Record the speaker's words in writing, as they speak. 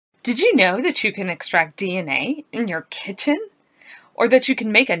Did you know that you can extract DNA in your kitchen? Or that you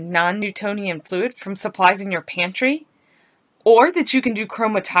can make a non-Newtonian fluid from supplies in your pantry? Or that you can do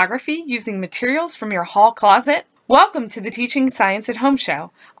chromatography using materials from your hall closet? Welcome to the Teaching Science at Home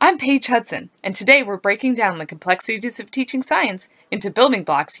show. I'm Paige Hudson, and today we're breaking down the complexities of teaching science into building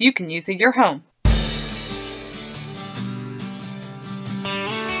blocks you can use at your home.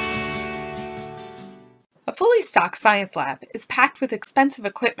 A fully stocked science lab is packed with expensive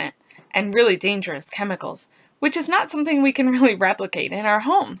equipment and really dangerous chemicals, which is not something we can really replicate in our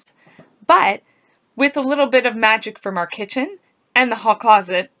homes. But with a little bit of magic from our kitchen and the hall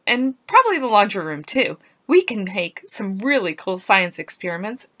closet, and probably the laundry room too, we can make some really cool science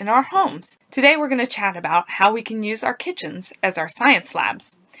experiments in our homes. Today we're going to chat about how we can use our kitchens as our science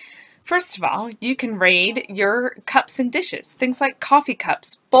labs. First of all, you can raid your cups and dishes, things like coffee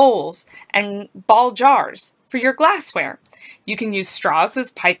cups, bowls, and ball jars for your glassware. You can use straws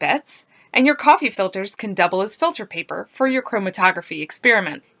as pipettes, and your coffee filters can double as filter paper for your chromatography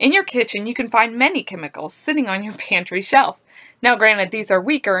experiment. In your kitchen, you can find many chemicals sitting on your pantry shelf. Now granted, these are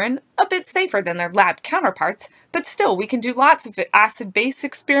weaker and a bit safer than their lab counterparts, but still we can do lots of acid-base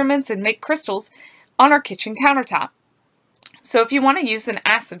experiments and make crystals on our kitchen countertop. So if you want to use an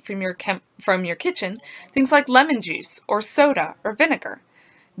acid from your kitchen, things like lemon juice or soda or vinegar.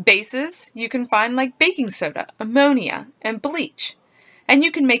 Bases you can find like baking soda, ammonia, and bleach. And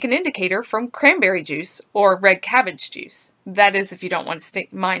you can make an indicator from cranberry juice or red cabbage juice. That is if you don't want to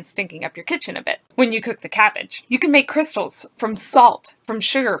mind stinking up your kitchen a bit when you cook the cabbage. You can make crystals from salt, from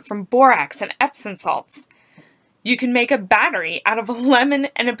sugar, from borax and Epsom salts. You can make a battery out of a lemon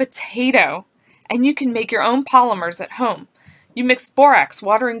and a potato. And you can make your own polymers at home. You mix borax,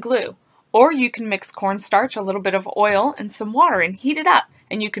 water, and glue. Or you can mix cornstarch, a little bit of oil, and some water and heat it up.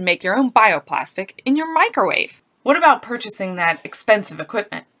 And you can make your own bioplastic in your microwave. What about purchasing that expensive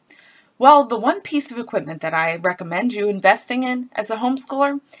equipment? Well, the one piece of equipment that I recommend you investing in as a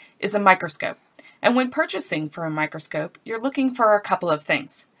homeschooler is a microscope. And when purchasing for a microscope, you're looking for a couple of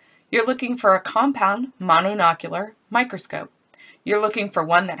things. You're looking for a compound mononocular microscope. You're looking for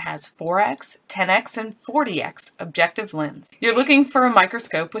one that has 4x, 10x, and 40x objective lens. You're looking for a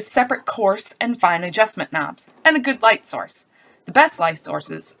microscope with separate coarse and fine adjustment knobs and a good light source. The best light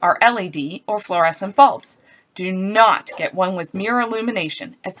sources are LED or fluorescent bulbs. Do not get one with mirror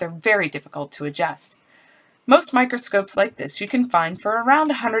illumination, as they're very difficult to adjust. Most microscopes like this you can find for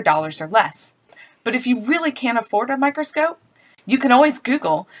around $100 or less. But if you really can't afford a microscope, you can always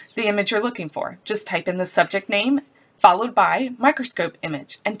Google the image you're looking for. Just type in the subject name followed by microscope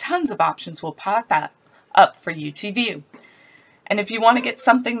image, and tons of options will pop up for you to view. And if you want to get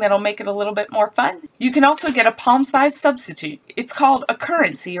something that'll make it a little bit more fun, you can also get a palm-sized substitute. It's called a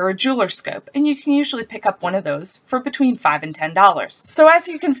currency or a jeweler scope, and you can usually pick up one of those for between $5 and $10. So as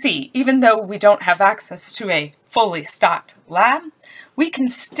you can see, even though we don't have access to a fully stocked lab, we can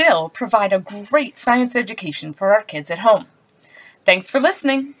still provide a great science education for our kids at home. Thanks for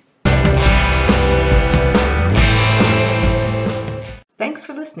listening. Thanks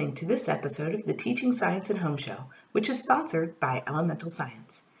for listening to this episode of the Teaching Science at Home show, which is sponsored by Elemental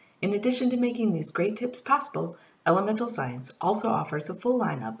Science. In addition to making these great tips possible, Elemental Science also offers a full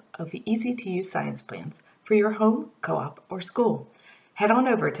lineup of easy-to-use science plans for your home, co-op, or school. Head on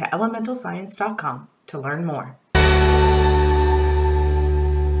over to elementalscience.com to learn more.